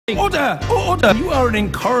Order! Order! You are an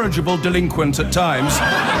incorrigible delinquent at times.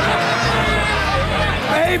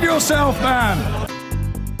 Behave yourself, man!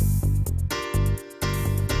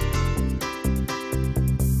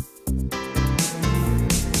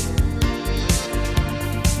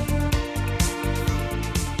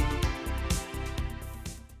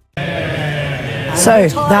 So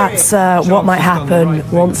that's what might happen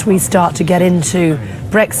once we start to get into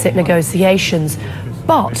Brexit negotiations.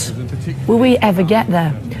 But will we ever get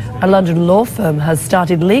there? A London law firm has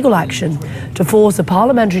started legal action to force a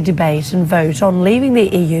parliamentary debate and vote on leaving the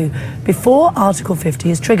EU before Article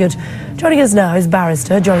 50 is triggered. Joining us now is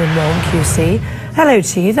barrister Jolyon Maugham, QC. Hello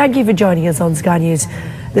to you. Thank you for joining us on Sky News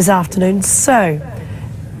this afternoon. So,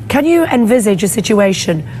 can you envisage a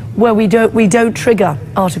situation where we don't trigger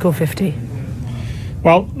Article 50?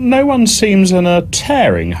 Well, no one seems in a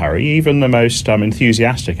tearing hurry. Even the most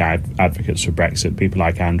enthusiastic advocates for Brexit, people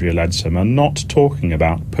like Andrea Leadsom, are not talking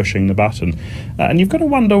about pushing the button. And you've got to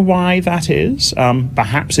wonder why that is.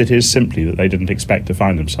 Perhaps it is simply that they didn't expect to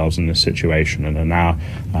find themselves in this situation and are now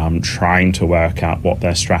trying to work out what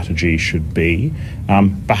their strategy should be.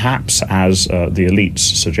 Perhaps, as the elites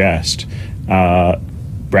suggest,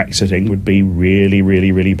 Brexiting would be really,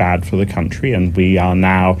 really, really bad for the country, and we are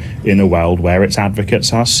now in a world where its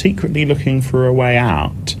advocates are secretly looking for a way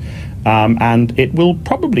out. And it will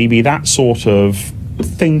probably be that sort of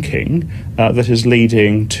thinking that is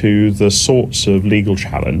leading to the sorts of legal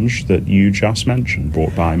challenge that you just mentioned,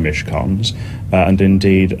 brought by Mishcons, and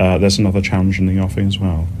indeed there's another challenge in the offing as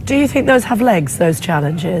well. Do you think those have legs, those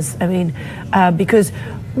challenges? I mean, because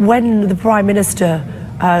when the Prime Minister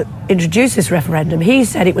introduced this referendum, he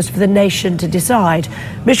said it was for the nation to decide.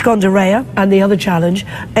 Mishcon de Reya and the other challenge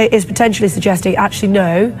is potentially suggesting, actually,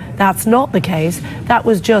 no, that's not the case. That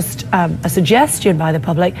was just a suggestion by the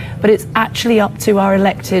public, but it's actually up to our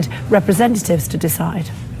elected representatives to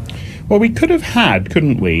decide. Well, we could have had,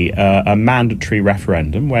 couldn't we, a mandatory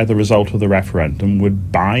referendum where the result of the referendum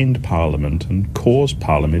would bind Parliament and cause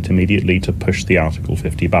Parliament immediately to push the Article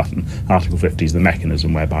 50 button. Article 50 is the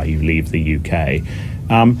mechanism whereby you leave the UK.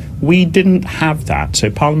 We didn't have that,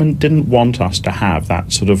 so Parliament didn't want us to have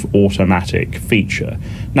that sort of automatic feature.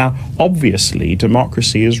 Now, obviously,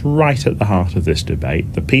 democracy is right at the heart of this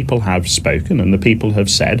debate. The people have spoken, and the people have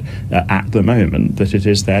said at the moment that it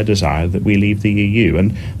is their desire that we leave the EU,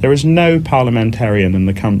 and there is no parliamentarian in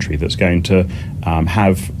the country that's going to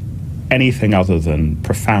have anything other than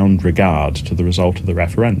profound regard to the result of the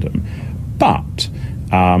referendum. But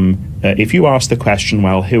if you ask the question,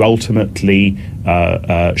 well, who ultimately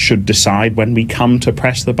should decide when we come to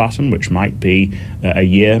press the button, which might be a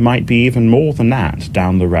year, might be even more than that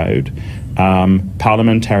down the road,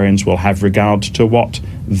 parliamentarians will have regard to what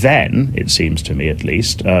then, it seems to me at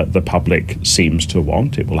least, the public seems to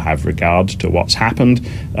want. It will have regard to what's happened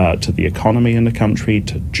to the economy in the country,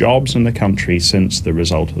 to jobs in the country since the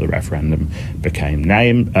result of the referendum became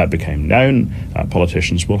known.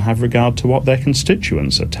 Politicians will have regard to what their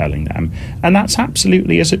constituents are telling them. And that's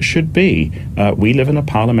absolutely as it should be. We live in a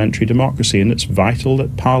parliamentary democracy, and it's vital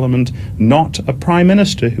that Parliament, not a Prime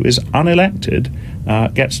Minister who is unelected,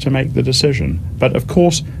 gets to make the decision. But of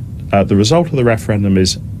course, the result of the referendum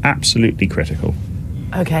is absolutely critical.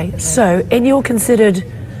 Okay, so in your considered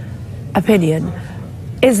opinion,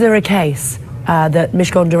 is there a case that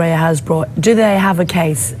Mishcon de Reya has brought? Do they have a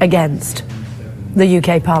case against the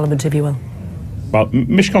UK Parliament, if you will? Well,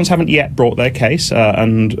 Mishcons haven't yet brought their case,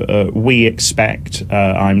 and we expect,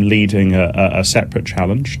 I'm leading a separate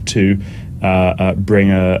challenge to bring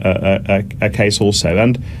a case also.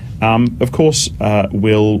 And of course,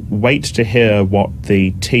 we'll wait to hear what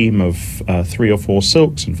the team of 3 or 4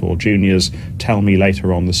 Silks and 4 Juniors tell me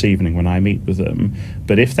later on this evening when I meet with them.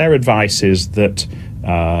 But if their advice is that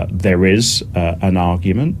there is an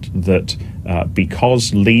argument that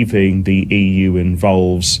because leaving the EU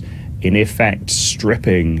involves in effect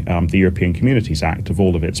stripping the European Communities Act of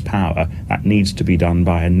all of its power, that needs to be done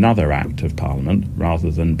by another act of Parliament rather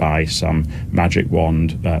than by some magic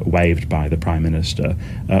wand waved by the Prime Minister,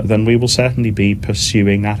 then we will certainly be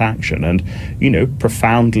pursuing that action. And, you know,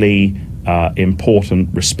 profoundly important,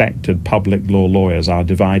 respected public law lawyers are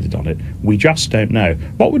divided on it. We just don't know.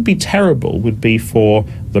 What would be terrible would be for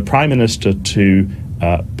the Prime Minister to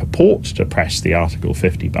purport to press the Article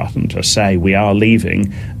 50 button to say we are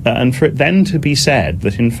leaving, and for it then to be said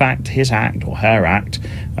that in fact his act or her act,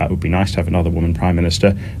 it would be nice to have another woman Prime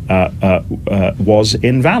Minister, was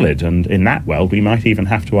invalid. And in that world we might even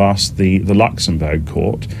have to ask the Luxembourg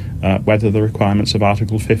court whether the requirements of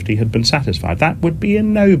Article 50 had been satisfied. That would be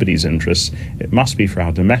in nobody's interests. It must be for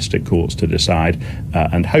our domestic courts to decide,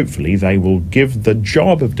 and hopefully they will give the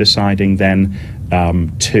job of deciding then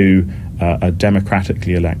to a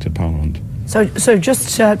democratically elected parliament. So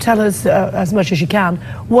just tell us as much as you can,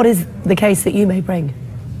 what is the case that you may bring?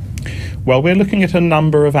 Well, we're looking at a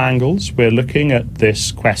number of angles. We're looking at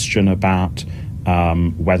this question about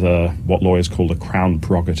whether what lawyers call the Crown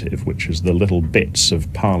prerogative, which is the little bits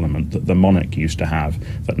of Parliament that the monarch used to have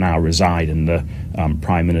that now reside in the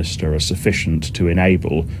Prime Minister, are sufficient to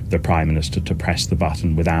enable the Prime Minister to press the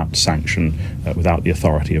button without sanction, without the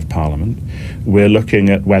authority of Parliament. We're looking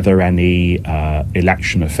at whether any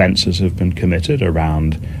election offences have been committed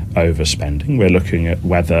around overspending. We're looking at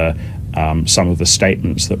whether some of the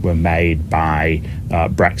statements that were made by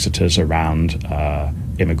Brexiters around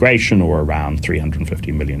immigration, or around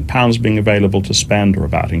 £350 million being available to spend, or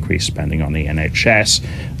about increased spending on the NHS,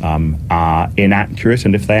 are inaccurate,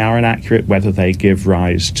 and if they are inaccurate, whether they give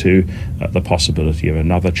rise to the possibility of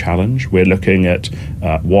another challenge. We're looking at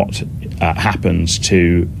what happens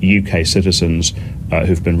to UK citizens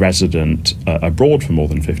who've been resident abroad for more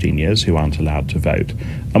than 15 years who aren't allowed to vote.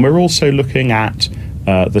 And we're also looking at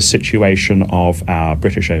the situation of our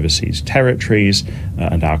British overseas territories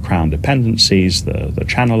and our Crown dependencies, the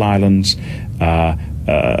Channel Islands,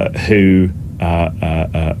 who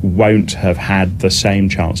won't have had the same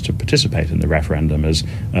chance to participate in the referendum as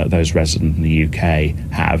those resident in the UK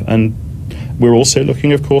have. And we're also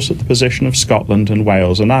looking, of course, at the position of Scotland and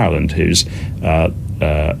Wales and Ireland, whose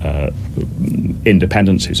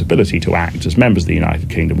independence, whose ability to act as members of the United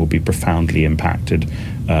Kingdom will be profoundly impacted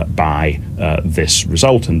by this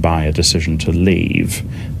result and by a decision to leave.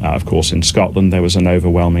 Of course, in Scotland there was an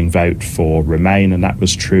overwhelming vote for Remain, and that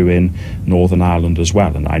was true in Northern Ireland as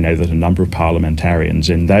well. And I know that a number of parliamentarians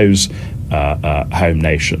in those home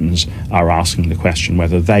nations are asking the question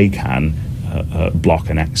whether they can block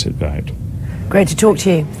an exit vote. Great to talk to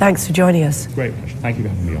you. Thanks for joining us. Great pleasure. Thank you for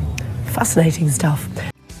having me on. Fascinating stuff.